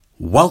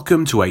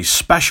Welcome to a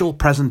special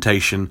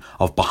presentation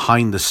of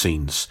Behind the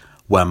Scenes,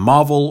 where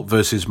Marvel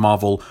vs.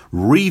 Marvel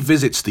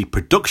revisits the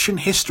production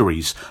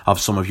histories of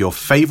some of your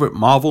favourite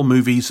Marvel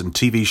movies and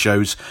TV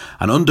shows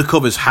and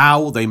undercovers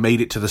how they made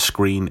it to the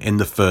screen in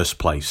the first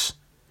place.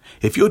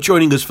 If you're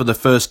joining us for the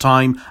first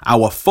time,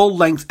 our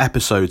full-length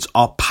episodes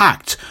are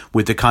packed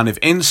with the kind of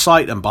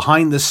insight and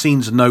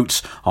behind-the-scenes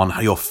notes on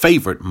your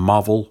favourite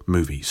Marvel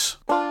movies.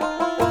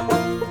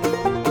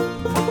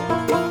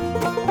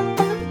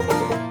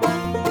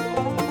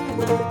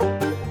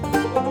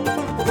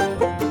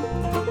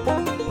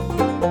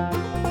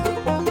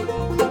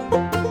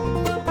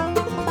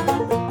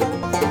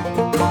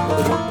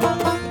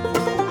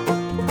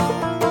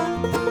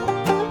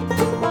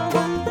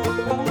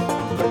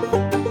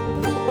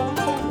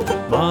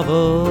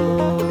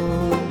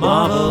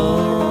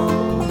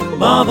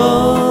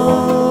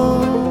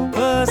 Marvel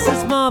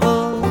versus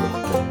Marvel.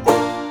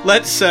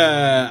 Let's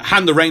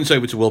hand the reins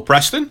over to Will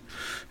Preston,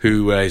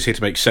 who is here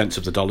to make sense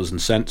of the dollars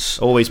and cents.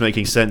 Always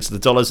making sense of the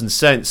dollars and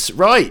cents.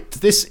 Right,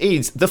 this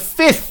is the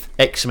 5th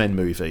X-Men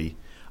movie.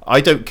 I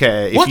don't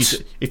care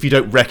if you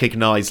don't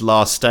recognise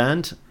Last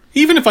Stand.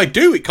 Even if I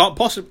do, it can't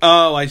possibly...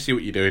 Oh, I see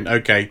what you're doing.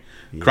 Okay,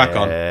 crack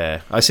on.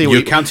 I see what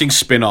you're counting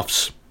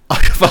spin-offs. I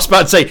was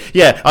about to say,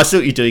 yeah, I see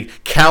what you're doing.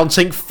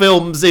 Counting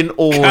films in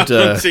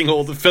order. Counting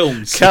all the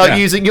films.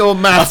 Using your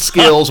math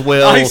skills,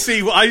 Will. I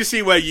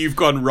see where you've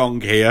gone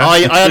wrong here.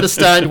 I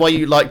understand why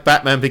you like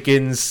Batman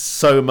Begins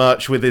so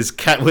much with his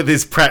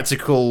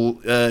practical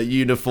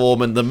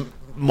uniform and the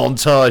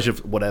montage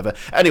of whatever.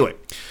 Anyway,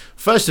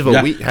 first of all,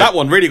 that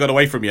one really got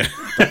away from you.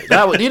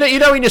 That one, you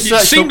know, in your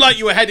search, it seemed like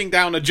you were heading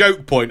down a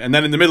joke point, and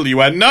then in the middle you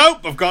went, "Nope,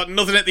 I've got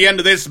nothing at the end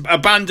of this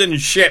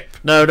abandoned ship."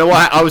 No,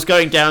 I was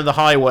going down the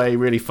highway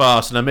really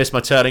fast, and I missed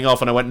my turning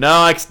off, and I went,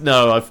 "No,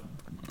 I've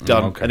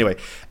done." Okay. Anyway,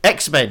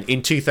 X-Men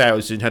in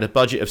 2000 had a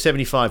budget of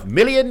 $75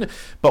 million.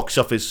 Box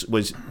office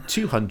was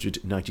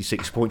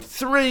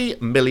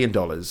 $296.3 million.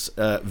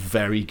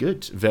 Very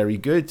good, very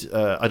good.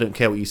 I don't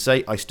care what you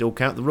say. I still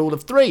count the rule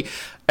of three.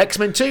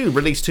 X-Men 2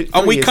 released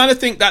and we kind of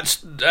think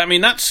that's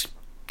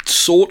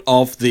sort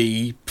of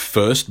the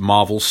first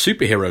Marvel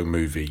superhero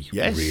movie.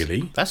 Yes,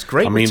 really. That's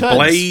great. I mean,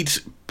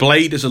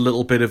 Blade is a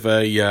little bit of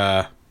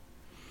a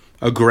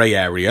grey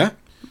area.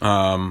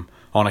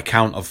 On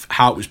account of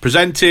how it was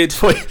presented.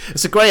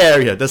 It's a grey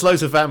area. There's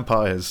loads of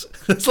vampires.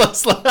 Yeah,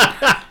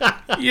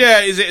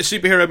 is it a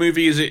superhero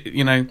movie? Is it,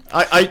 you know...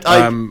 I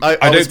don't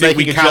think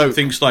we count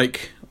things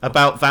like...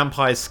 About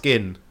vampire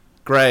skin.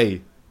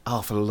 Grey.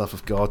 Oh, for the love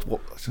of God.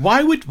 What?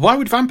 Why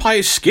would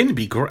vampire skin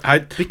be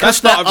grey?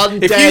 Because they're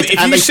undead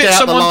and they stay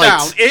out the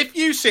light. If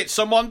you sit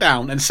someone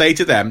down and say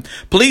to them,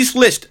 please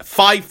list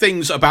 5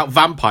 things about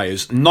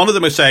vampires, none of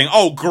them are saying,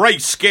 oh, grey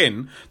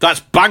skin. That's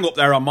bang up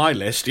there on my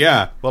list,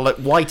 yeah. Well, like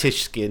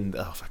whitish skin.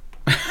 Oh,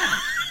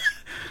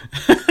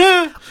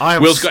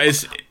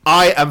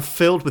 I am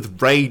filled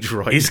with rage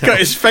right now. He's got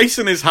his face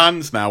in his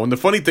hands now, and the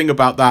funny thing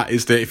about that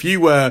is that if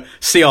you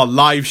see our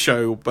live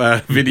show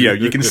video,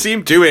 you can see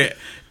him do it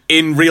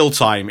in real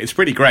time. It's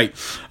pretty great.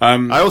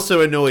 I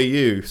also annoy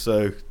you,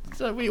 so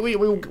we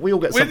all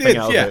get something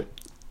out of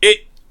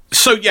it.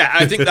 So yeah,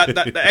 I think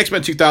that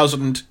X-Men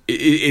 2000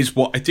 is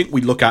what I think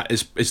we look at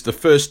as the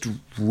first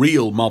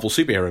real Marvel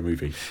superhero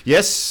movie.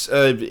 Yes,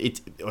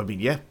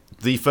 the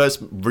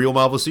first real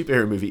Marvel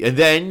superhero movie. And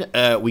then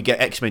we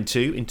get X-Men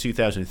 2 in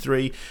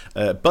 2003,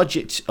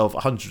 budget of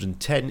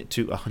 $110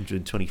 to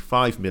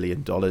 $125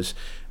 million,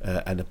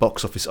 and a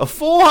box office of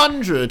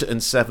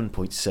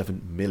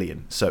 $407.7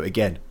 million. So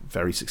again,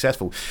 very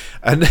successful.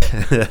 And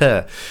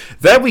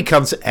then we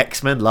come to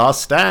X-Men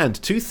Last Stand,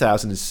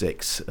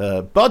 2006,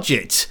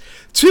 budget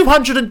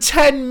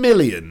 $210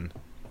 million.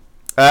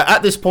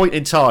 At this point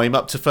in time,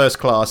 up to First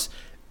Class,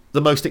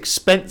 the most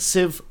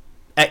expensive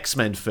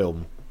X-Men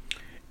film.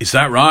 Is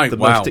that right?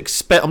 Wow.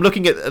 I'm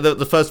looking at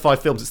the first 5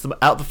 films. It's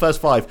out of the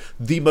first 5,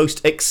 the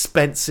most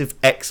expensive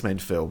X-Men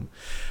film.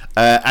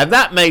 And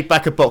that made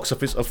back a box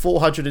office of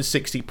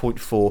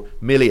 $460.4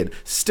 million.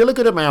 Still a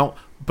good amount,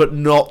 but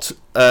not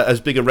as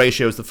big a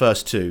ratio as the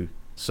first 2.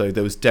 So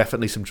there was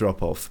definitely some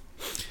drop-off.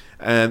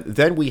 And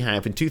then we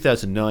have, in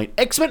 2009,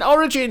 X-Men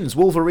Origins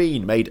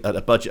Wolverine, made at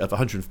a budget of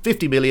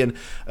 $150 million.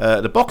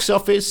 The box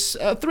office,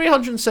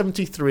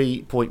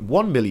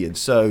 $373.1 million.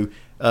 So...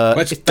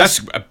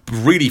 that's a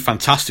really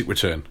fantastic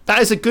return.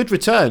 That is a good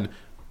return,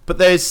 but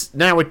there's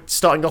now we're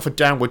starting off a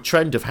downward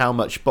trend of how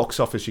much box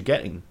office you're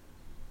getting.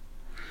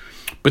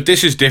 But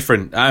this is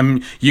different.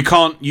 You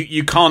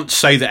can't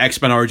say that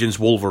X-Men Origins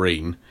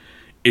Wolverine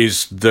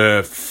is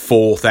the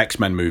 4th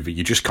X-Men movie.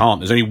 You just can't.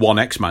 There's only one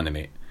X-Man in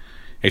it.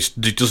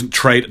 It doesn't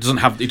trade. It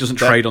doesn't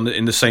trade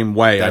in the same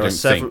way. I don't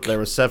think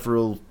there are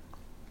several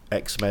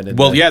X-Men.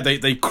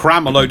 They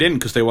cram a load in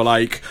because they were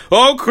like,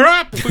 oh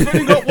crap, we've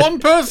only got one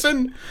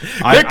person.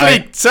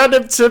 Quickly, send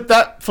him to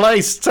that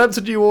place. Send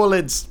him to New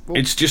Orleans.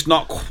 It's just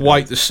not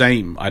quite the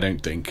same, I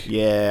don't think.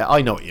 Yeah,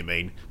 I know what you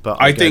mean.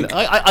 But I think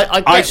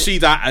I see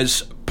that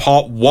as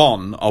part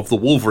 1 of the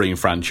Wolverine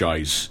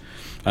franchise,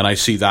 and I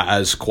see that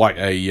as quite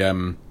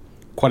a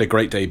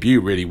great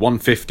debut, really.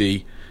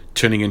 150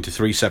 turning into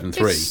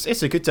 373.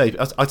 It's a good day.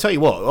 I'll tell you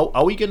what.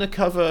 Are we going to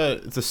cover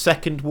the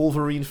second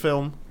Wolverine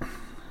film?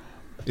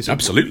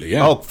 Absolutely,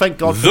 yeah. Oh, thank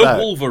God for The that.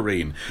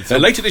 Wolverine.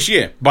 Later this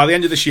year. By the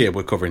end of this year,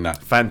 we're covering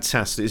that.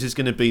 Fantastic. This is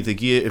going to be the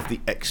year of the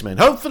X-Men.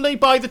 Hopefully,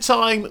 by the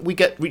time we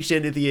reach the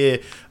end of the year,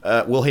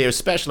 we'll hear a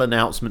special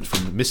announcement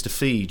from Mr.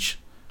 Feige.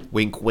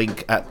 Wink,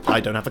 wink.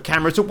 I don't have a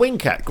camera to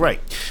wink at. Great.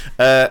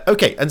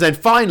 Okay, and then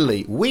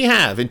finally, we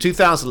have, in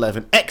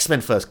 2011,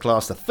 X-Men First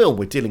Class, the film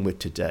we're dealing with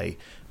today.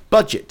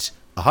 Budget,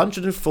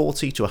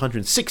 140 to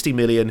 160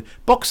 million.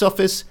 Box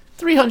office,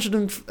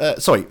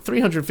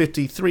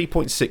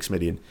 353.6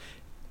 million.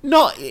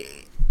 Not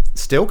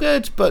still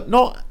good, but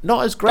not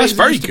as great. That's as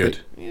very it used to good.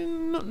 be.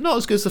 Not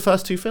as good as the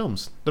first two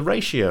films. The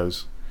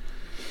ratios.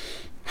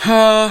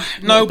 No,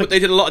 but they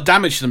did a lot of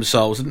damage to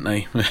themselves, didn't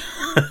they?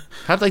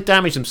 How did they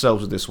damage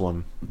themselves with this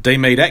one? They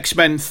made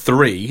X-Men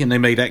 3 and they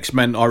made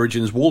X-Men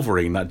Origins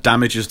Wolverine. That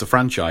damages the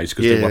franchise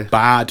because they were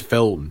bad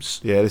films.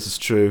 Yeah, this is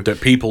true.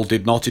 That people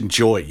did not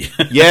enjoy.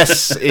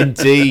 Yes,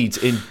 indeed.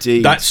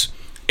 That's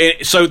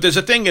it. So there's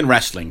a thing in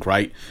wrestling,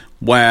 right?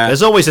 Where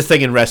there's always a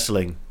thing in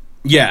wrestling.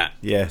 Yeah.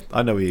 Yeah,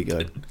 I know where you're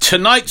going.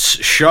 Tonight's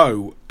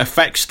show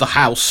affects the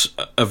house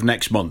of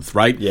next month,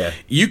 right? Yeah.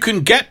 You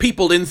can get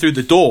people in through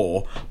the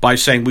door by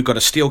saying we've got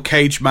a steel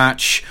cage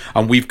match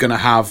and we're going to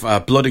have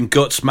a blood and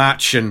guts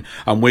match and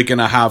we're going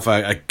to have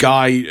a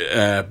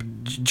guy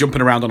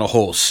jumping around on a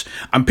horse.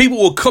 And people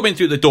will come in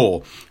through the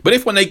door. But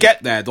if when they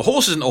get there, the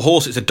horse isn't a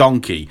horse, it's a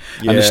donkey.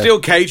 Yeah. And the steel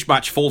cage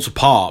match falls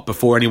apart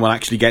before anyone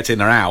actually gets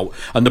in or out.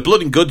 And the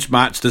blood and guts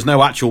match, there's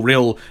no actual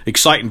real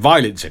exciting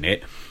violence in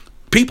it.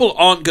 People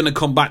aren't going to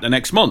come back the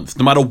next month,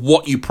 no matter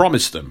what you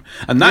promise them.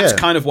 And that's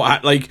kind of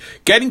what, like,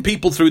 getting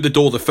people through the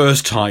door the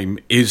first time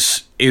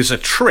is a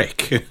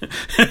trick.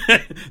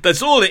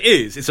 That's all it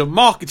is. It's a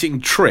marketing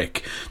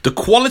trick. The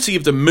quality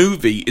of the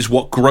movie is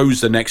what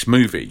grows the next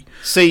movie.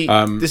 See,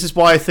 this is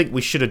why I think we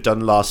should have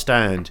done Last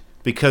Stand,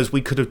 because we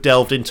could have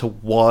delved into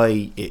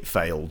why it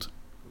failed,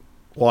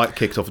 why it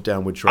kicked off a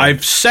downward trend.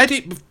 I've said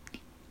it.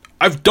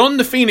 I've done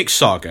the Phoenix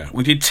Saga.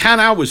 We did 10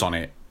 hours on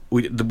it.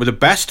 With the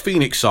best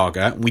Phoenix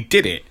Saga, we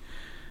did it.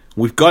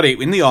 We've got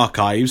it in the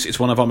archives. It's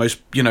one of our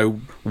most,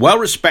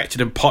 well-respected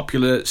and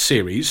popular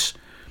series.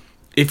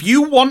 If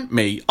you want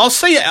me, I'll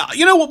say it.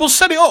 You know what? We'll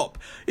set it up.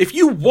 If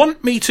you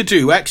want me to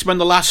do X-Men: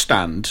 The Last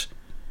Stand,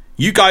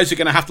 you guys are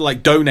going to have to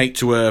donate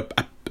to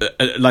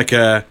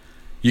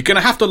you're going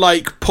to have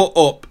to put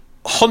up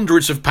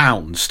hundreds of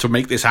pounds to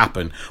make this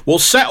happen. We'll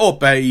set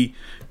up a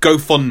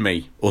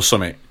GoFundMe or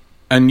something,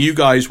 and you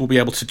guys will be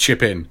able to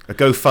chip in.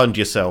 Go fund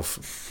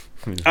yourself.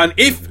 And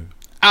if,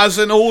 as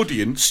an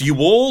audience, you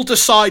all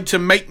decide to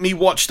make me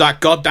watch that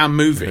goddamn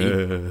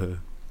movie,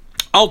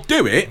 I'll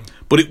do it,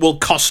 but it will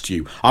cost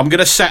you. I'm going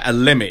to set a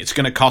limit. It's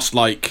going to cost,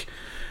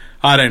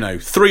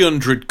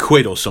 300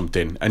 quid or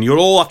something. And you'll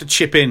all have to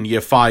chip in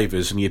your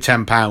 £5s and your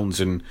 £10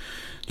 and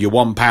your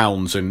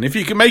 £1. And if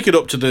you can make it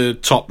up to the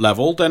top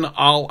level, then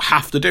I'll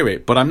have to do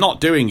it. But I'm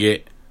not doing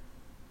it.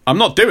 I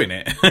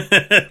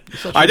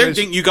don't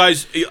think you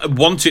guys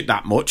want it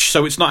that much,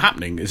 so it's not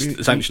happening. It's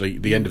essentially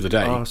the end of the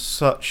day. You are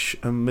such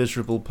a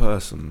miserable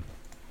person.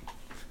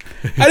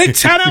 I did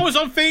 10 hours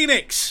on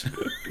Phoenix.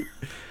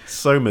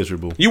 So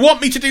miserable. You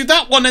want me to do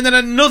that one and then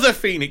another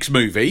Phoenix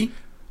movie?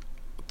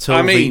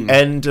 Till the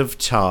end of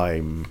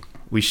time.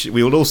 We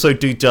will also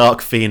do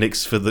Dark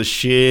Phoenix for the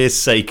sheer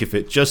sake of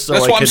it. That's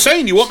what I'm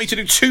saying. You want me to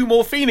do 2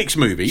 more Phoenix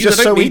movies?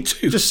 Just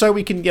so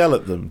we can yell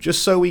at them.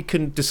 Just so we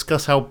can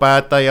discuss how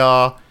bad they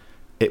are.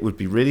 It would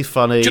be really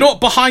funny. Do you know what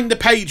behind the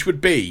page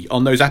would be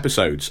on those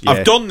episodes? Yeah.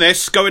 I've done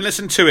this. Go and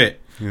listen to it.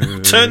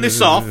 Turn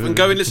this off and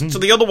go and listen to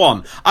the other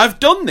one. I've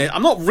done it.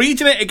 I'm not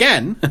reading it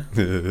again.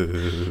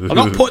 I'm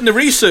not putting the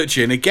research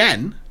in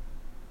again.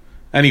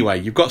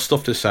 Anyway, you've got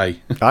stuff to say.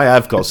 I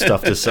have got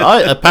stuff to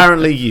say.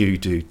 Apparently you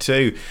do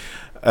too.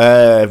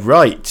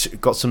 Right.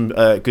 Got some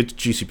good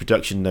juicy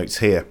production notes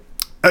here.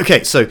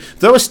 Okay, so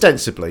though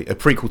ostensibly a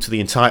prequel to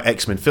the entire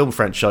X-Men film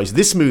franchise,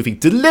 this movie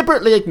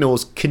deliberately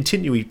ignores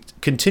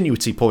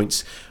continuity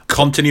points.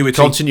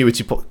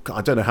 Continuity point.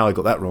 I don't know how I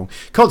got that wrong.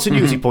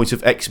 Continuity points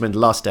of X-Men: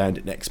 Last Stand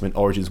and X-Men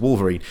Origins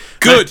Wolverine.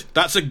 Good.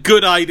 That's a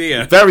good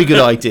idea. Very good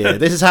idea.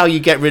 This is how you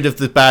get rid of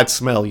the bad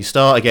smell. You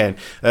start again.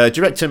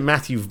 Director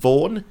Matthew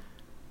Vaughn,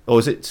 or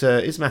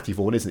is Matthew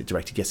Vaughn? Isn't it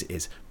directed? Yes, it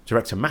is.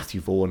 Director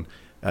Matthew Vaughn.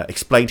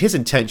 Explained his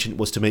intention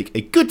was to make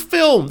a good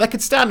film that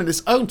could stand on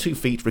its own 2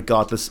 feet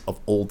regardless of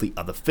all the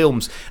other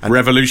films. And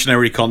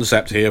revolutionary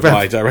concept here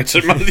by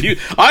director Matthew.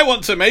 I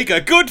want to make a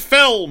good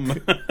film.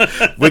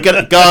 I'm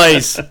gonna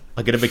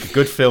make a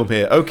good film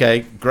here. Okay,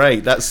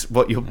 great. That's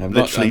what you're I'm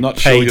literally not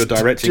paid sure your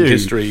directing to do.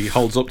 history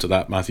holds up to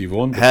that, Matthew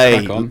Vaughn.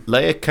 Hey,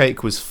 Layer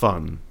Cake was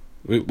fun.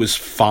 It was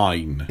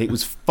fine. It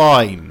was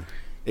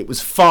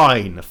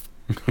fine.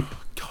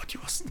 God, you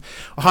must.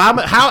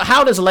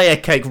 How does Layer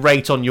Cake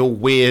rate on your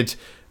weird,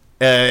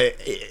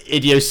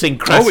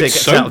 idiosyncratic?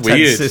 It's so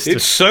weird. System?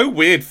 It's so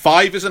weird.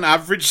 5 is an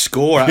average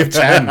score out of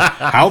 10.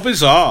 How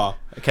bizarre.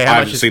 Okay, I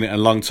haven't seen it in a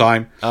long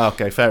time.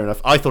 Okay, fair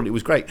enough. I thought it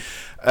was great.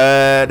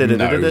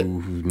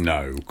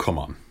 No, come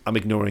on. I'm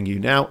ignoring you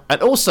now.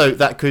 And also,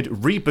 that could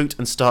reboot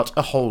and start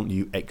a whole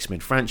new X-Men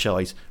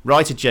franchise.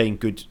 Writer Jane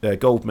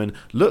Goldman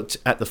looked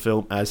at the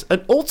film as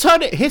an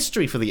alternate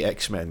history for the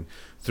X-Men.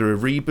 Through a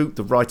reboot,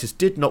 the writers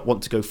did not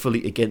want to go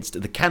fully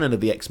against the canon of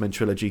the X-Men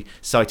trilogy,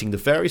 citing the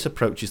various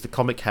approaches the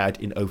comic had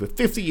in over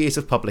 50 years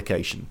of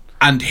publication.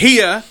 And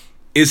here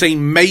is a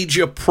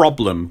major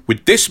problem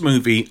with this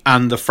movie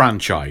and the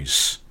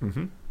franchise.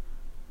 Mm-hmm.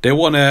 They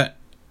want to...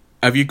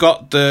 Have you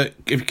got the...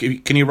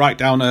 Can you write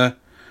down a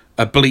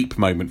bleep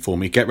moment for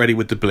me? Get ready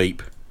with the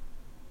bleep.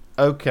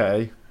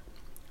 Okay.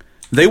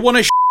 They want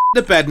to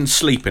the bed and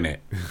sleep in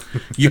it.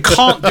 You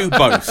can't do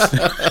both.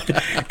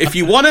 If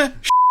you want to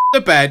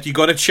the bed, you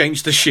got to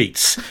change the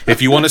sheets.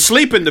 If you want to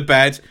sleep in the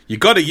bed, you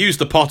got to use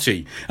the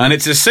potty, and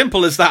it's as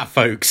simple as that,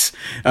 folks.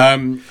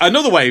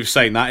 Another way of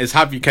saying that is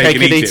have your cake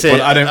and eat it.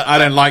 But I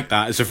don't like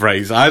that as a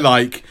phrase. I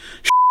like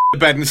the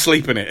bed and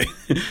sleep in it.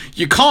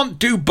 You can't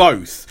do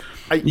both.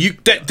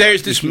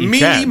 There's this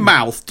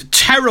mealy-mouthed,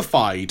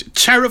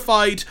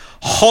 terrified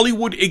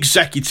Hollywood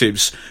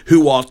executives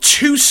who are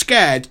too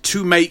scared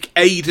to make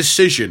a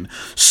decision.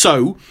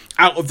 So,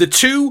 out of the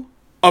two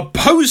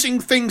opposing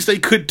things they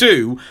could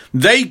do,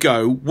 they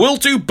go, we'll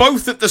do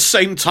both at the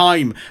same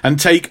time, and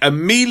take a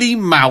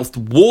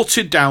mealy-mouthed,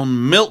 watered-down,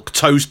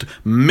 milquetoast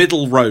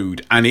middle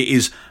road. And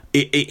it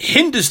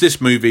hinders this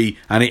movie,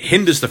 and it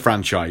hinders the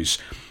franchise.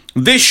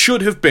 This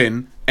should have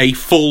been a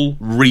full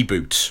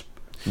reboot.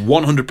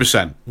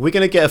 100%. We're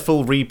going to get a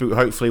full reboot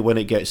hopefully when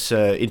it gets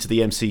into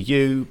the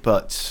MCU,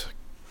 but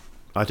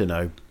I don't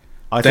know.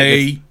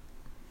 They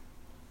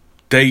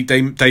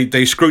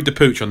screwed the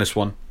pooch on this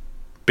one,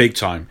 big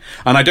time.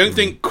 And I don't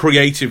think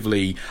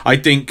creatively. I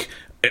think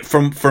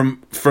from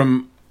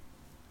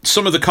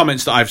some of the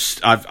comments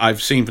that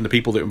I've seen from the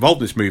people that are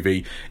involved in this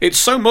movie, it's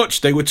so much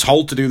they were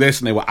told to do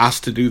this and they were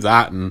asked to do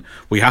that, and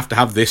we have to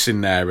have this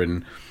in there,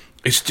 and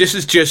it's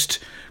just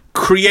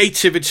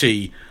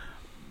creativity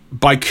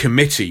by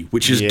committee,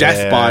 which is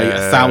death by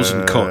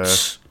 1,000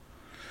 cuts.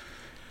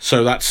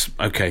 So that's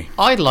okay.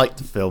 I like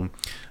the film,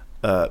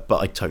 but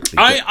I totally.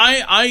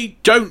 I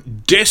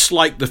don't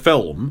dislike the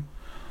film.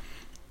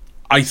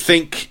 I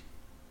think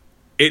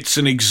it's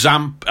an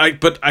example,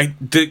 but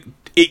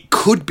it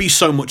could be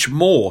so much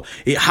more.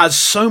 It has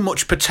so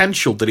much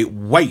potential that it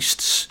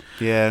wastes.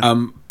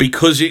 Yeah.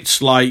 Because it's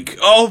like,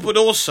 but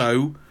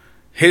also,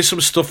 here's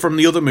some stuff from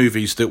the other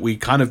movies that we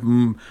kind of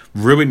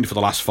ruined for the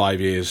last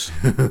 5 years.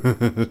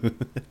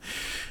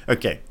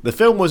 Okay, the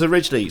film was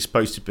originally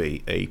supposed to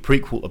be a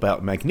prequel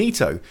about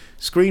Magneto.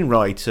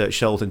 Screenwriter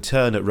Sheldon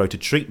Turner wrote a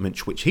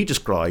treatment which he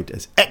described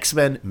as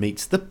X-Men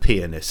meets The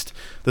Pianist.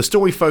 The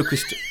story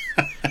focused...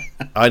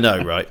 I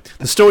know, right?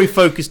 The story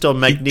focused on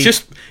Magneto...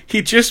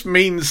 He just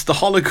means the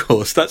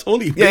Holocaust. That's all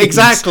he means. Yeah,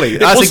 exactly.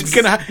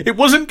 It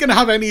wasn't going to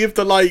have any of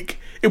the, like...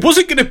 It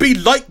wasn't going to be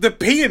like The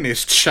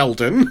Pianist,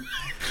 Sheldon.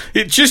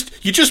 You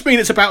just mean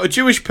it's about a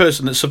Jewish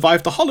person that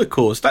survived the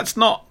Holocaust. That's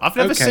not... I've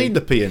never seen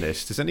The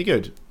Pianist. Is it any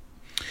good?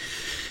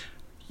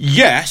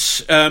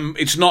 Yes,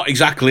 it's not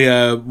exactly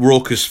a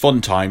raucous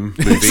fun time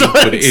movie,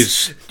 but it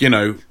is.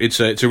 It's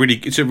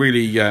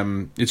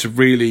a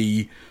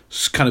really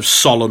kind of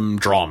solemn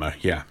drama.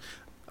 Yeah.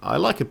 I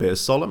like a bit of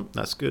solemn.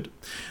 That's good.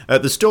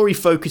 The story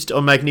focused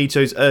on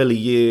Magneto's early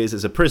years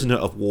as a prisoner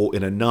of war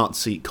in a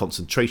Nazi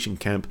concentration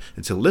camp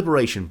until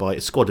liberation by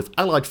a squad of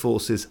Allied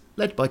forces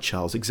led by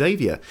Charles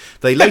Xavier.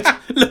 They later...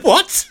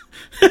 What?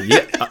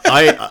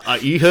 Yeah,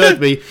 you heard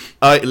me.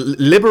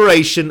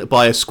 Liberation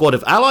by a squad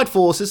of Allied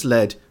forces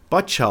led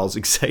by Charles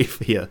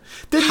Xavier.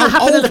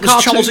 How old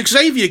was Charles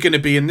Xavier going to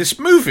be in this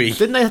movie?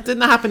 Didn't that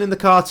happen in the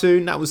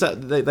cartoon?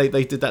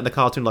 They did that in the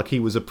cartoon, like he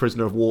was a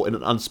prisoner of war in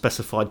an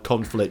unspecified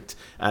conflict,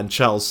 and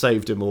Charles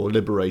saved him or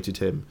liberated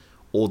him,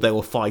 or they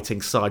were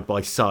fighting side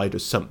by side or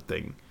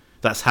something.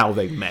 That's how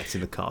they met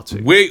in the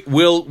cartoon.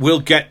 We'll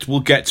get to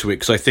it,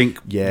 because I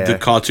think the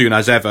cartoon,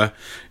 as ever,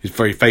 is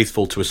very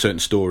faithful to a certain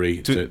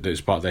story that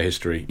is part of their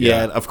history.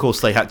 Yeah, and of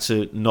course they had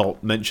to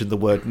not mention the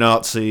word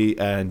Nazi,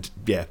 and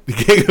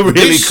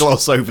really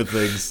gloss over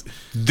things.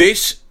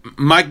 This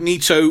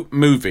Magneto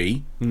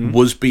movie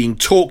was being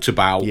talked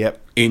about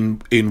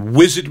in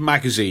Wizard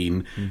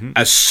magazine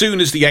as soon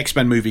as the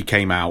X-Men movie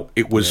came out.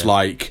 It was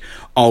like,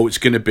 it's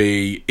going to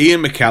be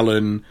Ian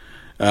McKellen.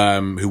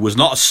 Who was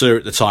not a Sir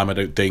at the time, I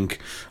don't think.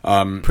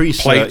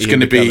 It's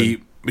going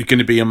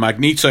to be a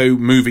Magneto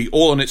movie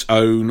all on its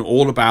own,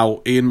 all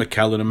about Ian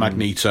McKellen and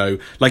Magneto.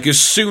 Like, as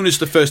soon as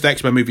the first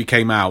X-Men movie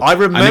came out, I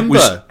remember, and it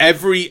was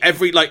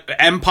every like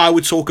Empire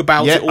would talk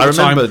about it all the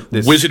time.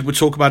 Wizard would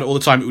talk about it all the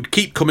time. It would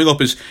keep coming up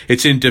as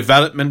it's in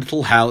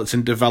developmental hell. It's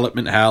in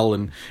development hell,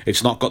 and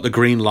it's not got the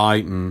green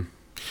light and.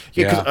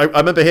 Yeah, because I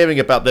remember hearing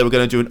about they were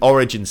going to do an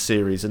origin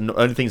series, and the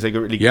only things they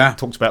really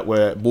talked about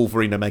were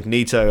Wolverine and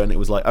Magneto, and it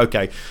was like,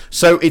 okay.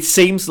 So it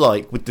seems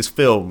like with this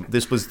film,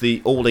 this was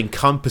the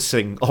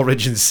all-encompassing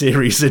origin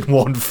series in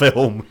one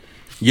film.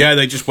 Yeah,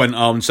 they just went,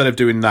 instead of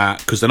doing that,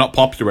 because they're not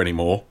popular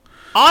anymore.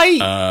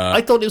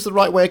 I thought it was the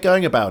right way of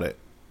going about it.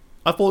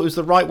 I thought it was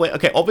the right way.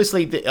 Okay,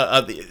 obviously there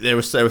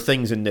are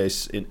things in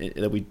this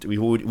that we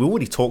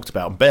already talked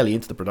about, and barely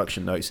into the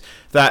production notes,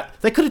 that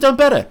they could have done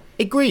better.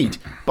 Agreed.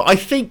 But I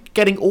think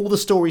getting all the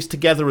stories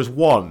together as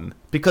one,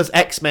 because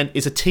X-Men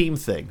is a team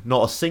thing,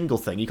 not a single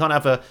thing. You can't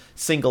have a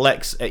single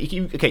X.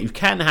 You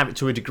can have it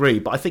to a degree,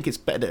 but I think it's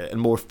better and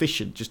more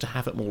efficient just to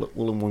have it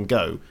all in one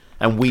go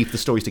and weave the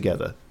stories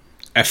together.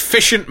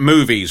 Efficient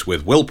movies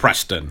with Will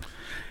Preston.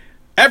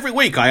 Every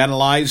week I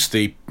analyse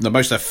the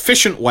most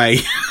efficient way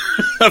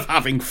of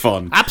having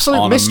fun.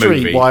 Absolute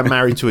mystery why I'm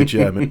married to a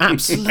German.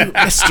 Absolute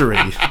mystery.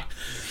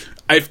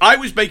 If I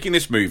was making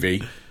this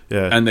movie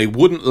and they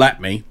wouldn't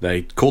let me,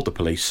 they called the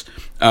police,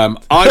 I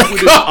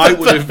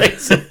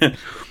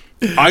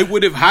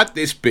would have had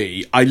this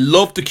be, I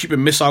love the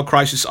Cuban Missile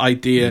Crisis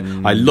idea,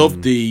 I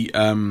love the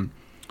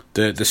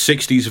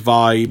 60s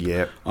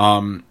vibe,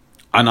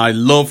 and I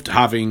loved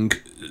having...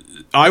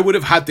 I would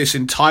have had this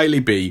entirely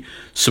be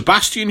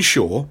Sebastian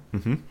Shaw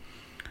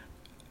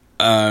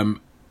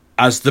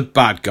as the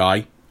bad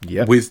guy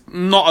with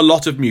not a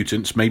lot of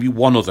mutants, maybe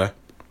one other,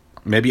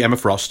 maybe Emma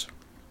Frost.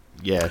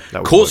 Yeah,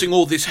 that causing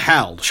all this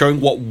hell,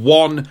 showing what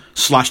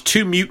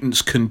 1/2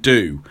 mutants can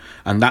do,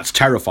 and that's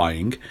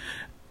terrifying.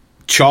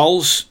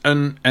 Charles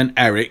and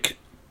Eric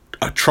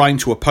are trying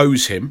to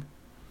oppose him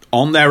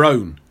on their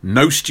own,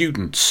 no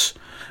students.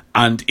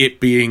 And it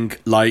being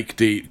like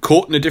the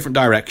caught in the different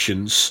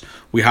directions.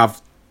 We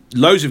have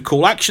loads of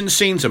cool action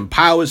scenes and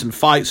powers and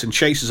fights and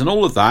chases and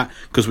all of that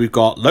because we've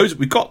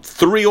got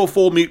 3 or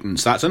 4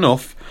 mutants. That's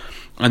enough.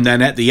 And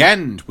then at the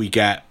end we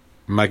get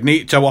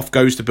Magneto off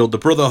goes to build the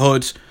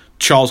Brotherhood.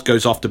 Charles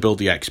goes off to build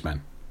the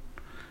X-Men.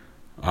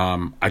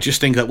 I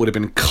just think that would have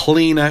been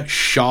cleaner,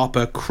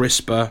 sharper,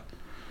 crisper.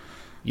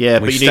 Yeah,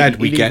 but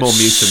instead you need more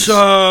mutants.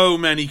 So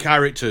many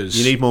characters.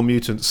 You need more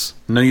mutants.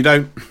 No, you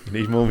don't. You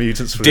need more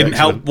mutants. For Didn't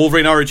help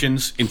Wolverine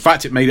Origins. In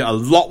fact, it made it a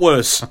lot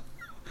worse.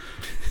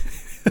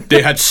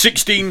 They had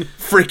 16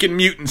 freaking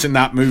mutants in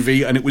that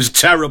movie, and it was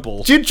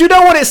terrible. Do you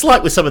know what it's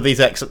like with some of these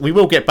X-Men? We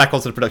will get back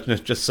onto the production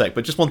in just a sec,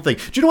 but just one thing.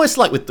 Do you know what it's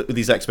like with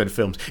these X-Men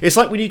films? It's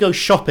like when you go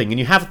shopping and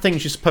you have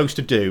things you're supposed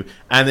to do,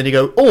 and then you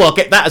go, oh, I'll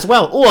get that as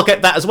well. Oh, I'll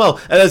get that as well.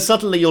 And then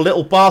suddenly your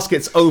little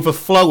basket's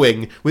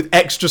overflowing with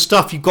extra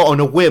stuff you got on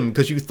a whim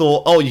because you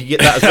thought, oh, you can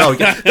get that as well.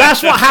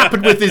 That's what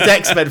happened with these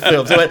X-Men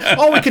films. I went,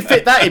 oh, we could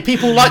fit that in.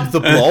 People like the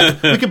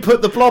Blob. We can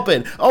put the Blob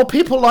in. Oh,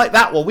 people like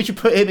that one. We should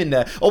put him in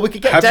there. Or we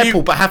could get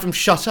Deadpool, but have him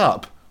shut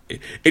up.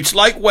 It's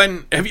like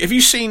when have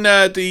you seen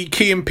the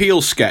Key and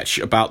Peele sketch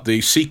about the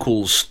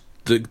sequels?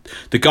 The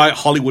guy at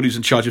Hollywood who's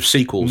in charge of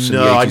sequels in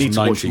the 80s I need and to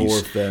 90s. watch more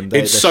of them.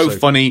 It's so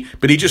funny,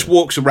 but he just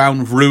walks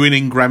around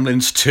ruining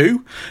Gremlins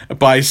 2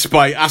 by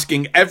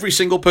asking every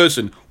single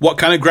person, what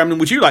kind of gremlin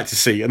would you like to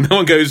see? And no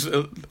one goes,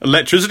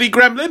 electricity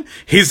gremlin?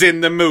 He's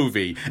in the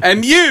movie.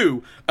 And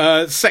you,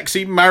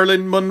 sexy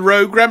Marilyn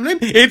Monroe gremlin?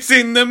 It's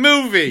in the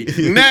movie.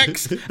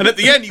 Next. And at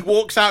the end he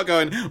walks out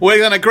going, well,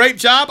 you've done a great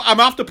job. I'm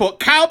off to put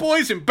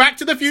cowboys in Back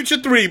to the Future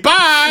 3.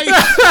 Bye!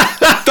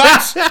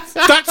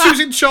 That's who's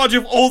in charge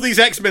of all these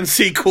X-Men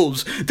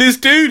sequels. This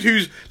dude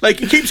who's like,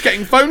 he keeps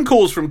getting phone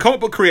calls from comic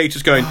book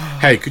creators going,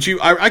 hey, could you,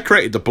 I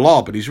created the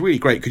Blob and he's really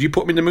great, could you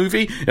put him in the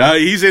movie?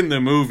 He's in the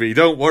movie,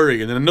 don't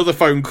worry. And then another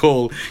phone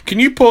call, can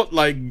you put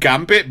like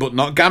Gambit but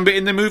not Gambit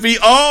in the movie?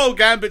 Oh,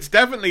 Gambit's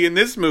definitely in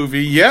this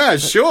movie. Yeah,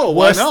 sure,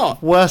 why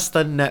not? Worse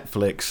than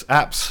Netflix.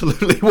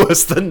 Absolutely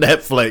worse than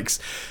Netflix.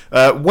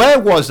 Where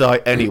was I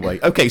anyway?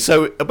 Okay,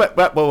 so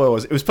where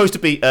was it? It was supposed to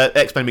be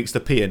X-Men Meets the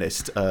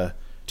Pianist,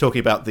 talking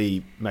about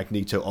the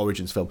Magneto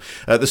Origins film.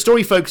 The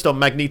story focused on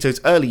Magneto's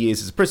early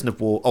years as a prisoner of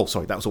war. Oh,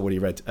 sorry, that was already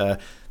read.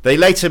 They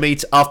later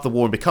meet after the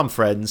war and become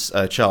friends,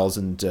 Charles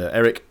and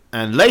Eric,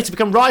 and later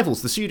become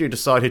rivals. The studio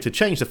decided to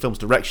change the film's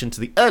direction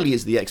to the early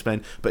years of the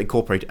X-Men, but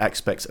incorporate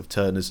aspects of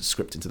Turner's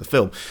script into the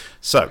film.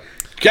 So,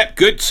 yeah,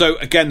 good. So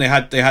again, they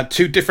had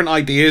 2 different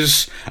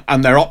ideas,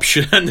 and their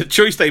option and the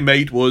choice they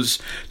made was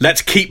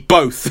let's keep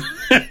both.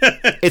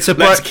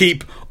 Let's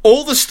keep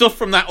all the stuff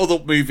from that other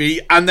movie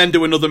and then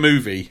do another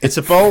movie. It's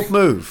a bold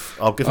move.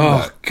 I'll give them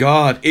that. Oh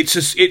God, it's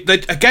just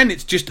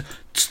it's just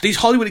these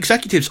Hollywood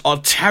executives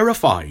are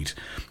terrified.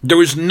 There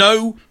is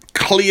no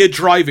clear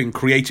driving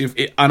creative,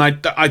 and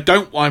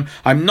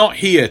I'm not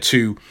here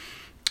to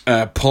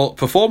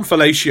perform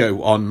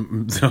fellatio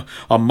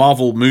on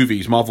Marvel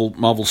movies,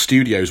 Marvel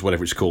Studios,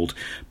 whatever it's called.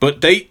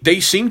 But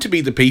they seem to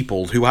be the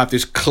people who have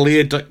this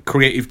clear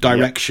creative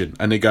direction,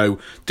 and they go,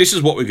 "This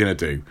is what we're going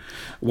to do."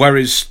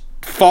 Whereas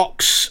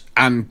Fox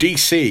and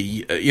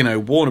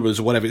DC, Warner Bros.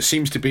 Or whatever, it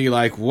seems to be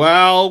like,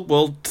 well,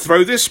 we'll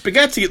throw this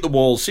spaghetti at the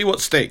wall, see what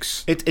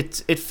sticks.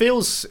 It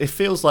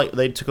feels like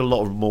they took a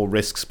lot more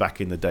risks back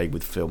in the day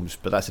with films,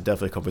 but that's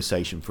definitely a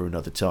conversation for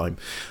another time.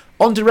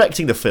 On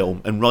directing the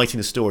film and writing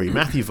the story,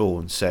 Matthew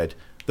Vaughn said,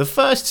 "The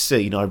first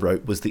scene I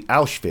wrote was the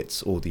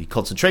Auschwitz, or the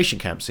concentration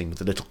camp scene with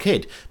the little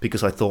kid,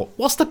 because I thought,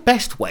 what's the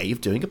best way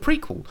of doing a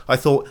prequel? I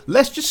thought,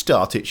 let's just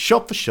start it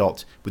shot for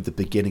shot with the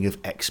beginning of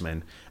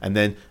X-Men, and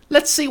then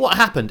let's see what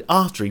happened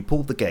after he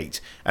pulled the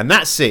gate. And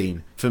that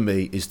scene, for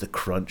me, is the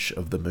crunch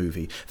of the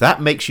movie.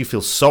 That makes you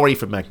feel sorry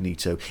for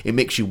Magneto. It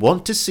makes you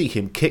want to see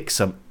him kick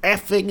some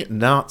effing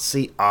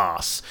Nazi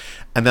ass.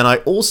 And then I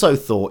also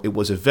thought it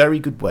was a very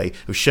good way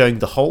of showing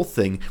the whole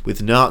thing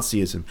with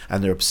Nazism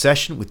and their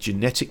obsession with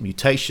genetic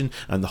mutation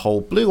and the whole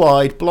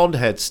blue-eyed,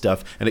 blonde-haired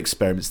stuff and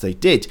experiments they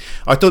did.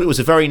 I thought it was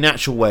a very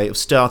natural way of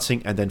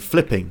starting and then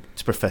flipping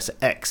to Professor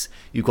X.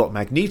 You've got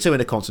Magneto in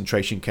a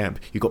concentration camp,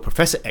 you've got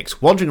Professor X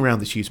wandering around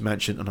this huge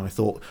mansion, and I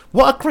thought,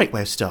 what a great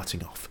way of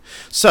starting off.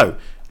 So,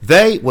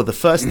 they were the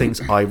first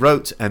things I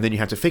wrote, and then you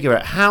had to figure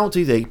out, how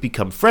do they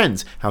become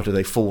friends? How do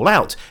they fall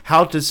out?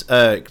 How does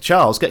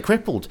Charles get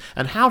crippled?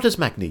 And how does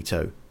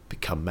Magneto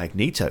become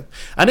Magneto?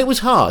 And it was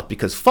hard,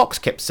 because Fox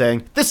kept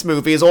saying, this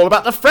movie is all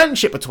about the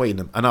friendship between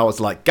them. And I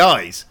was like,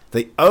 guys,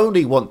 they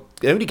only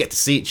get to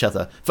see each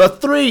other for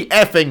 3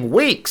 effing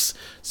weeks.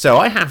 So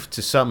I have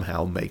to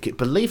somehow make it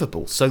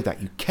believable so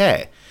that you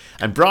care.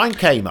 And Brian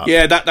came up.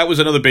 Yeah, that was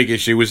another big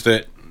issue, was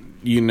that,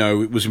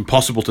 it was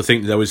impossible to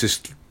think that there was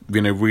this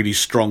really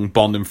strong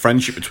bond and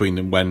friendship between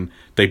them when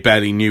they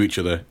barely knew each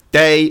other.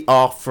 They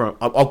are from...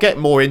 I'll get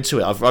more into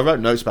it. I wrote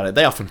notes about it.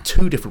 They are from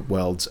 2 different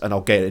worlds, and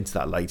I'll get into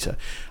that later.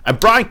 And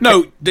Brian...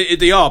 No,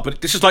 they are,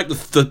 but this is like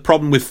the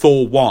problem with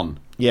Thor 1.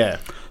 Yeah.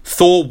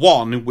 Thor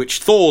 1, in which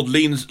Thor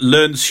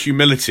learns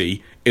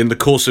humility in the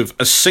course of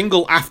a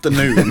single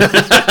afternoon.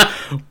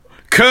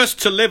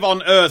 Cursed to live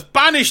on Earth,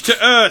 banished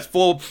to Earth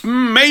for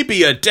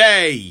maybe a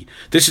day.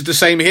 This is the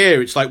same here.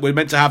 It's like we're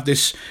meant to have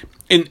this...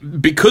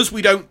 because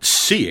we don't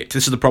see it,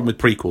 this is the problem with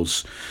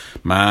prequels.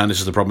 Man, this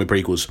is the problem with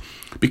prequels.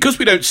 Because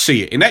we don't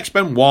see it, in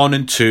X-Men 1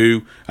 and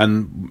 2,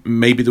 and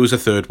maybe there was a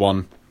third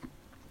one,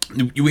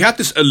 we had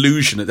this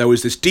illusion that there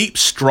was this deep,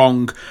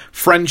 strong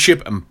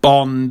friendship and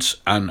bond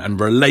and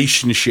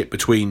relationship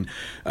between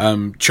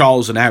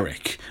Charles and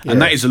Eric. Yeah.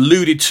 And that is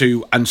alluded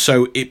to, and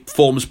so it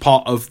forms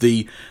part of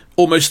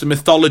almost the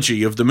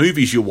mythology of the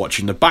movies you're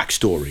watching, the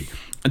backstory.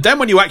 And then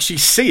when you actually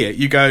see it,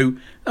 you go,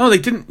 oh, they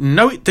didn't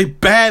know it. They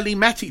barely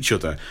met each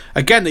other.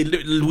 Again, they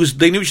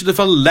knew each other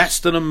for less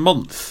than a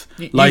month.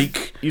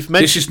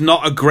 This is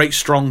not a great,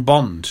 strong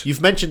bond.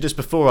 You've mentioned this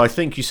before. I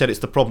think you said it's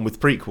the problem with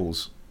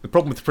prequels. The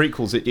problem with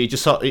prequels, it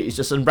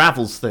just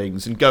unravels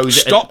things and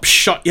goes... Stop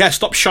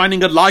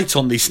shining a light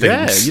on these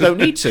things. Yeah, you don't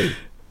need to.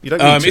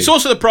 It's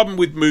also the problem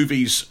with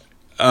movies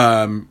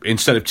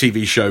instead of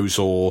TV shows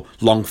or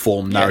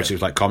long-form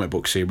narratives like comic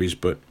book series,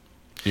 but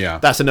yeah.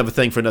 That's another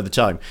thing for another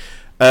time.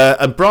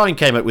 And Brian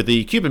came up with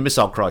the Cuban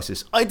Missile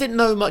Crisis. I didn't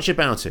know much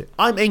about it.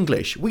 I'm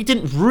English. We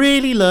didn't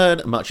really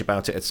learn much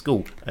about it at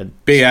school. And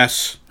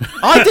BS.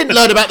 I didn't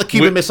learn about the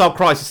Cuban Missile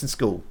Crisis in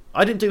school.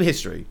 I didn't do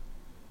history.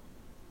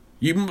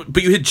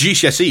 But you had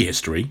GCSE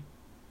history.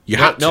 You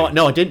had to.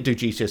 No, I didn't do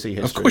GCSE history.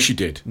 Of course you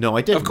did. No,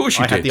 I didn't. Of course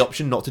you did. I had the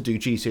option not to do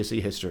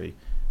GCSE history.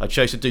 I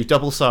chose to do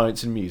double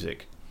science and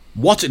music.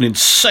 What an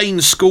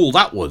insane school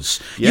that was.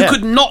 Yeah. You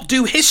could not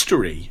do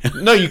history.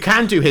 No, you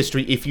can do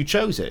history if you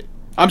chose it.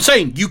 I'm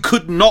saying you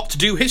could not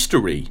do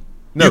history.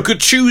 No. You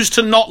could choose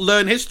to not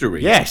learn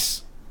history.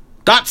 Yes.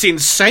 That's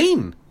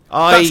insane.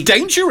 That's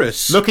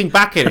dangerous. Looking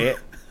back at it,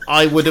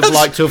 I would have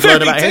liked to have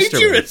learned about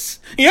dangerous.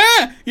 History.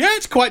 Yeah,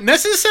 it's quite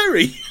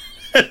necessary.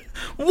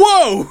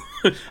 Whoa!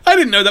 I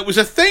didn't know that was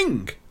a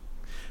thing.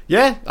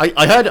 Yeah,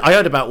 I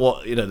heard about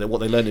what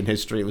they learned in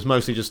history. It was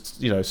mostly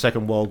just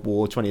Second World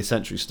War, 20th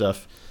century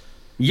stuff.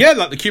 Yeah,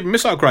 like the Cuban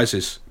Missile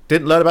Crisis.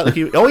 Didn't learn about the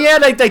Cuban... Oh yeah,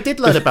 they did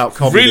learn about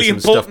communism. Really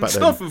important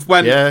stuff of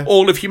when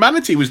all of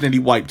humanity was nearly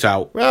wiped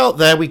out. Well,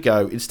 there we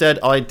go. Instead,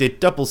 I did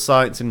double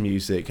science and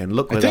music, and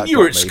look. I think you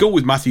were at school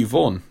with Matthew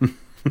Vaughan.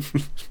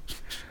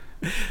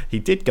 He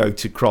did go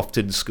to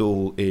Crofton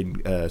School in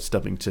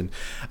Stubbington.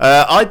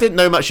 I didn't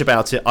know much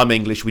about it. I'm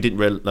English. We didn't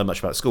really learn much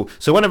about school.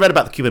 So when I read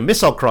about the Cuban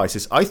Missile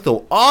Crisis, I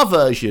thought our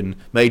version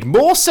made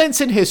more sense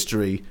in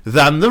history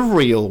than the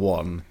real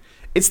one.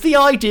 It's the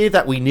idea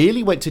that we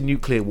nearly went to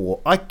nuclear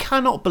war. I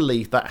cannot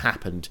believe that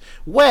happened.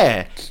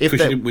 Where? Because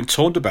you didn't win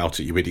told about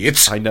it, you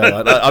idiots. I know.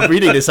 I'm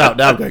reading this out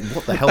now going,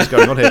 what the hell's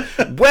going on here?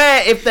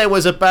 Where, if there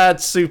was a bad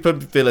super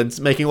villain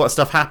making all that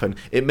stuff happen,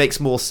 it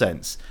makes more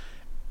sense.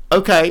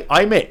 Okay,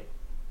 I admit.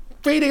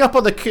 Reading up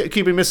on the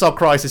Cuban Missile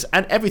Crisis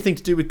and everything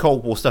to do with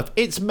Cold War stuff,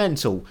 it's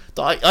mental.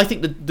 I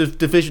think the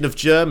division of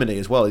Germany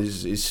as well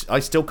is I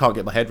still can't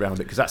get my head around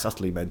it because that's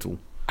utterly mental.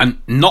 And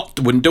we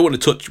don't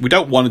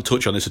want to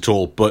touch on this at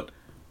all, but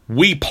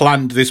we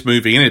planned this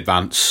movie in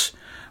advance,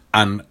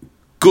 and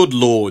good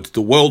lord,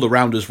 the world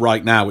around us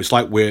right now, it's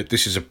like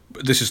this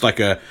is like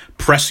a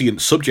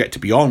prescient subject to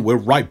be on. We're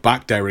right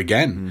back there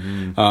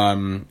again.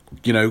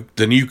 Mm-hmm.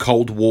 The new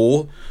Cold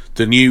War,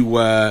 the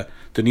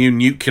new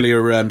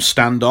nuclear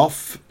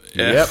standoff.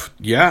 Yep.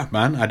 Yeah,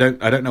 man. I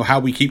don't know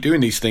how we keep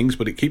doing these things,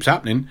 but it keeps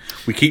happening.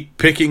 We keep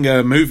picking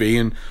a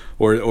movie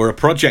or a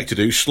project to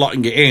do,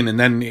 slotting it in, and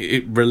then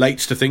it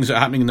relates to things that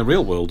are happening in the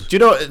real world. Do you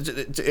know,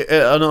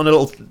 on a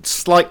little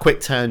slight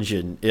quick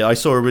tangent, I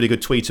saw a really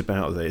good tweet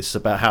about this,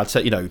 about how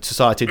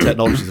society and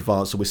technology has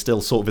advanced, and we're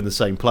still sort of in the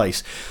same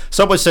place.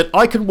 Someone said,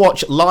 I can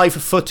watch live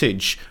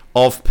footage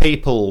of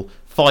people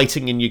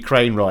fighting in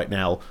Ukraine right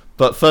now,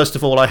 But first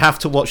of all, I have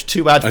to watch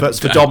 2 adverts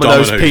for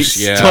Domino's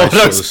Pizza. Yeah, Domino's I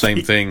saw the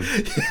same thing.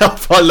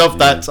 I love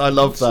that. I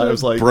love that. It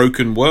was like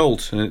broken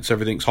world, and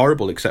everything's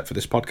horrible except for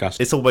this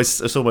podcast.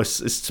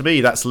 It's to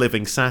me that's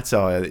living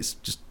satire. It's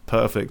just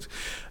perfect.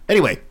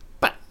 Anyway,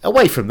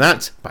 away from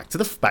that, back to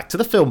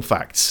the film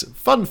facts.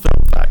 Fun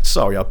film facts.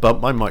 Sorry, I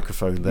bumped my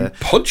microphone there.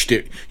 Punched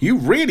it. You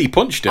really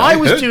punched it. I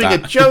was doing a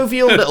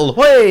jovial little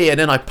way, and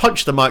then I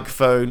punched the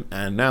microphone,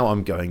 and now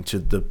I'm going to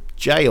the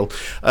jail.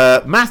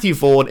 Matthew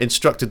Vaughn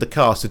instructed the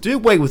cast to do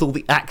away with all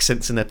the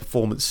accents in their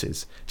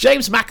performances.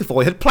 James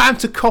McAvoy had planned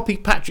to copy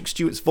Patrick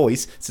Stewart's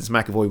voice, since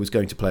McAvoy was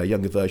going to play a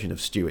younger version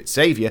of Stuart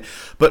Xavier,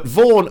 but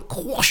Vaughn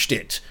quashed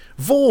it.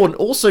 Vaughn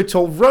also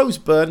told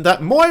Roseburn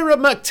that Moira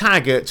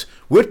MacTaggert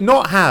would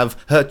not have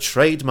her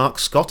trademark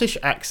Scottish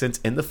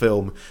accent in the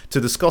film, to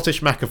the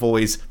Scottish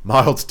McAvoy's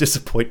mild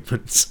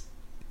disappointment.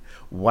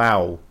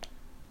 Wow.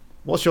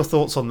 What's your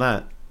thoughts on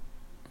that?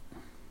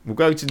 We'll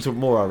go into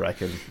more, I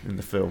reckon, in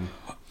the film.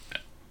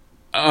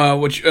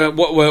 What?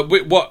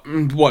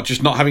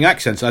 Just not having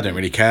accents? I don't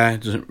really care.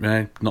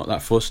 Not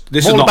that fussed.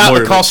 This is all about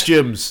the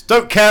costumes.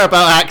 Don't care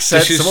about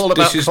accents. I'm all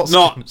about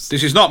costumes.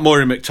 This is not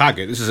Moira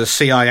MacTaggert. This is a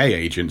CIA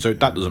agent, so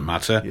that doesn't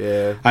matter.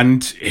 Yeah.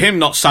 And him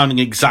not sounding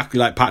exactly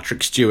like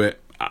Patrick Stewart,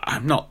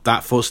 I'm not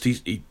that fussed.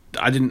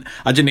 I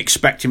didn't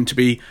expect him to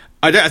be.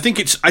 I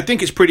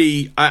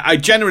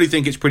generally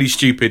think it's pretty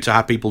stupid to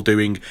have people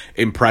doing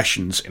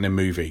impressions in a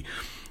movie.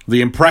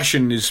 The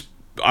impression is,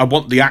 I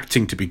want the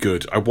acting to be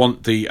good. I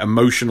want the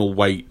emotional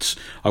weight.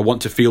 I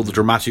want to feel the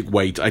dramatic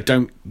weight. I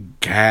don't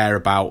care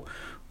about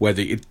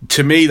whether...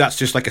 to me, that's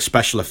just like a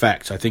special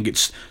effect. I think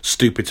it's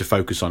stupid to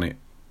focus on it.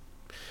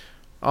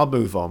 I'll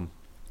move on.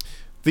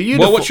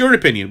 Well, what's your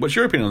opinion? What's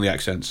your opinion on the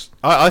accents?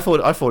 I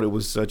thought it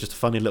was just a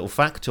funny little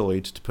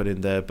factoid to put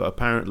in there, but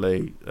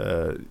apparently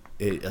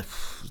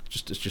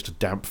it's just a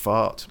damp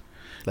fart.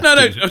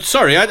 No,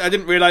 sorry, I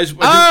didn't realise.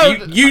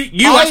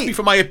 You asked me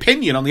for my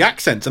opinion on the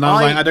accent, and I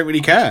was like, I don't really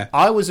care.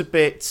 I was a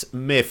bit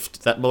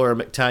miffed that Moira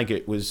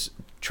MacTaggert was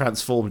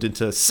transformed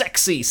into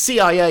sexy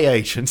CIA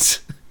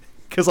agent,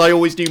 because I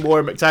always knew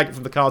Moira MacTaggert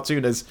from the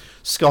cartoon as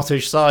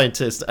Scottish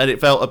scientist, and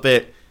it felt a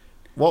bit...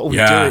 What are we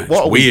doing?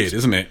 It's weird,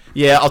 isn't it?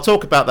 Yeah, I'll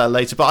talk about that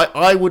later, but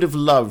I would have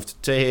loved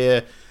to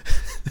hear...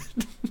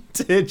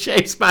 to hear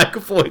James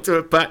McAvoy do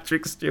a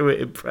Patrick Stewart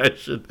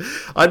impression.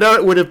 I know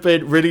it would have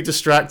been really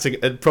distracting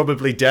and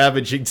probably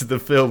damaging to the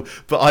film,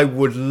 but I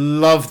would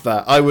love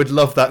that. I would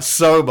love that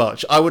so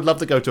much. I would love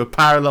to go to a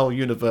parallel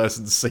universe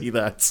and see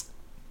that.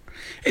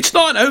 It's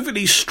not an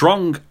overly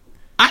strong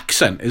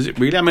accent, is it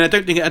really? I mean, I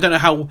don't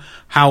know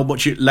how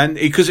much it lends,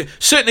 because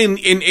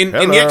certainly in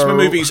the X-Men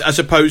movies, as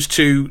opposed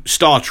to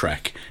Star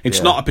Trek,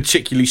 it's not a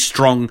particularly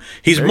strong.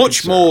 He's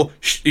much more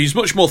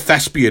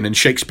thespian and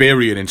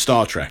Shakespearean in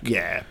Star Trek.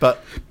 Yeah,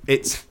 but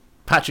it's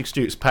Patrick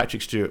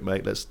Stewart,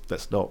 mate.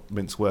 Let's not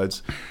mince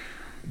words.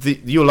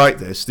 You'll like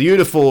this. The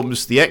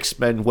uniforms the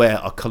X-Men wear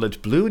are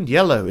coloured blue and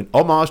yellow in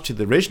homage to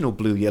the original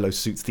blue-yellow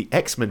suits the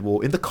X-Men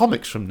wore in the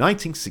comics from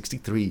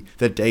 1963,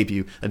 their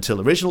debut, until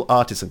original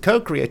artist and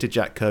co-creator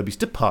Jack Kirby's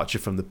departure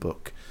from the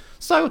book.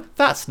 So,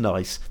 that's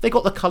nice. They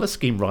got the colour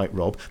scheme right,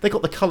 Rob. They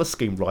got the colour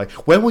scheme right.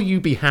 When will you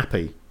be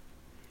happy?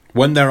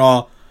 When there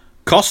are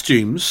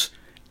costumes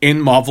in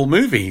Marvel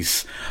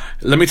movies.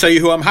 Let me tell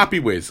you who I'm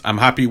happy with. I'm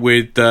happy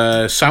with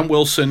Sam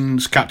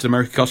Wilson's Captain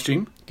America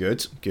costume.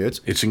 Good.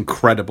 It's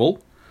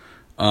incredible.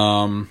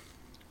 I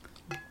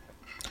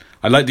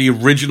like the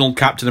original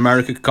Captain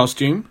America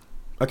costume.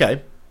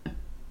 Okay.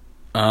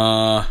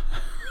 Iron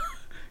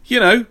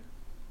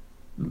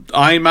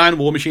Man,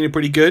 War Machine are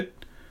pretty good.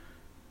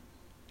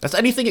 Has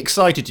anything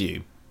excited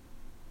you?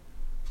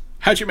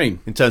 How do you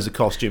mean? In terms of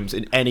costumes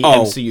in any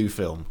MCU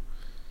film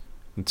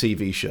and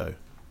TV show?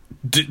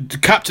 The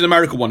Captain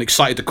America one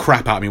excited the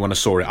crap out of me when I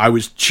saw it. I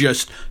was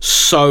just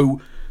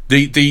so...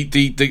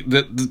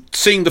 The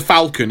seeing the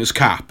Falcon as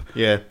Cap,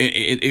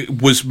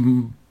 it was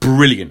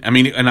brilliant. I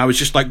mean, and I was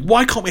just like,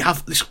 why can't we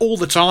have this all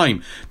the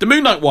time? The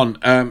Moon Knight one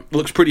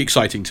looks pretty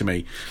exciting to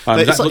me.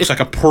 That looks like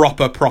a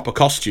proper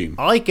costume.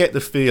 I get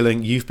the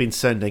feeling you've been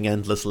sending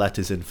endless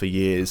letters in for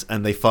years,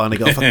 and they finally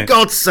go, for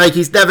God's sake,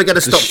 he's never going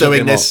to stop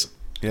doing this.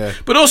 Yeah.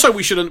 But also,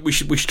 we should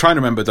try and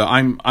remember that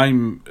I'm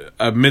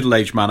a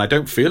middle-aged man. I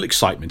don't feel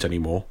excitement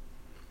anymore.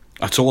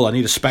 At all. I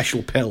need a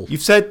special pill.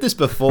 You've said this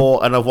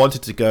before, and I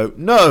wanted to go,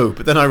 no,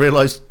 but then I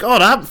realised, God,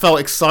 I haven't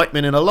felt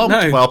excitement in a long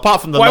time. Well,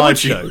 apart from the live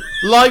show.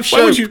 Live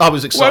show, I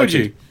was excited. Why would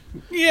you?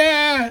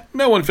 Yeah,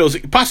 no one feels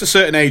it. Past a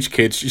certain age,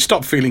 kids, you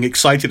stop feeling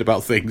excited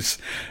about things.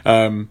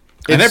 And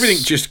everything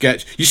just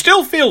gets... You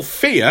still feel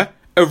fear,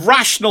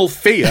 irrational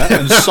fear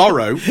and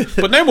sorrow,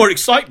 but no more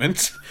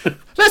excitement.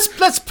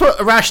 Let's put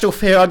irrational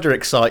fear under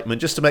excitement,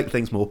 just to make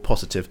things more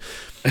positive.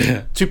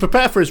 To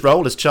prepare for his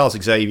role as Charles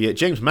Xavier,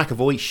 James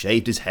McAvoy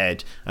shaved his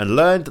head and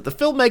learned that the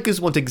filmmakers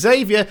want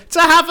Xavier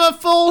to have a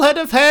full head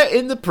of hair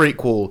in the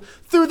prequel.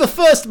 Through the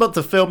first month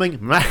of filming,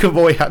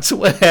 McAvoy had to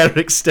wear hair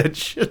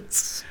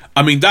extensions.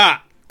 I mean,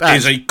 that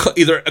is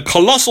either a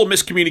colossal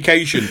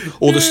miscommunication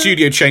or the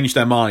studio changed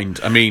their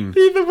mind. I mean...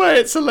 Either way,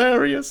 it's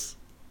hilarious.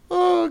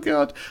 Oh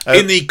God!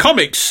 In the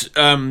comics,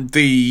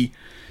 the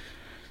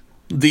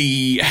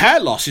hair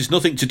loss is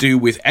nothing to do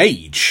with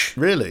age.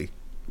 Really?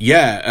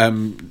 Yeah,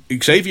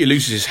 Xavier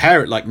loses his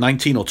hair at like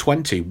 19 or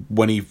 20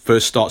 when he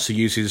first starts to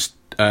use his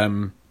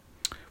when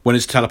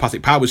his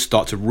telepathic powers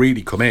start to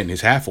really come in.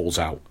 His hair falls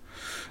out.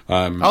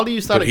 I'll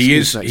use that. But he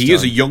is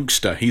a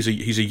youngster. He's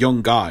a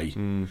young guy.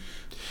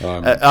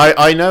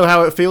 I know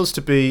how it feels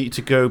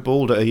to go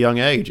bald at a young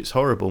age. It's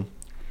horrible.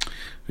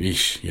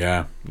 Eesh,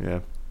 yeah.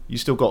 You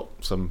still got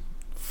some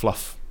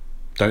fluff.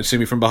 Don't see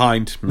me from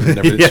behind.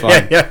 Everything's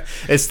fine. Yeah.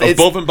 It's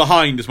Above and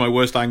behind is my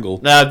worst angle.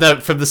 No,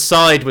 from the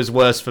side was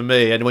worse for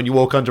me. And when you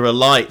walk under a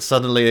light,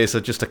 suddenly it's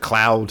just a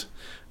cloud.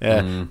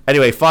 Yeah.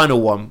 Anyway,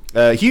 final one.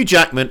 Hugh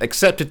Jackman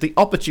accepted the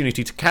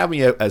opportunity to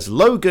cameo as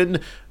Logan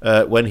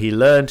when he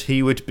learned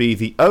he would be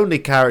the only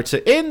character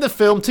in the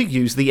film to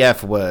use the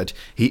F word.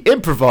 He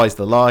improvised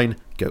the line,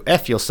 "Go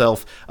F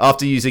yourself,"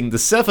 after using the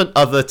 7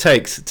 other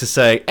takes to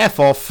say F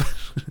off.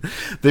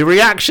 The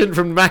reaction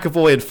from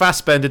McAvoy and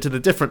Fassbender to the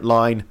different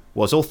line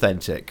was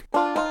authentic.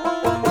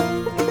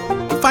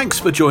 Thanks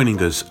for joining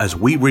us as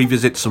we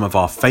revisit some of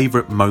our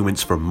favourite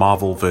moments from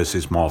Marvel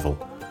vs. Marvel.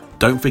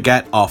 Don't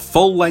forget, our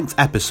full-length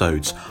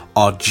episodes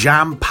are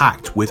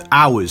jam-packed with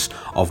hours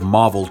of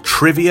Marvel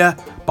trivia,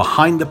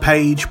 behind the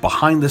page,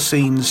 behind the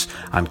scenes,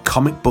 and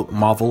comic book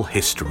Marvel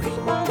history.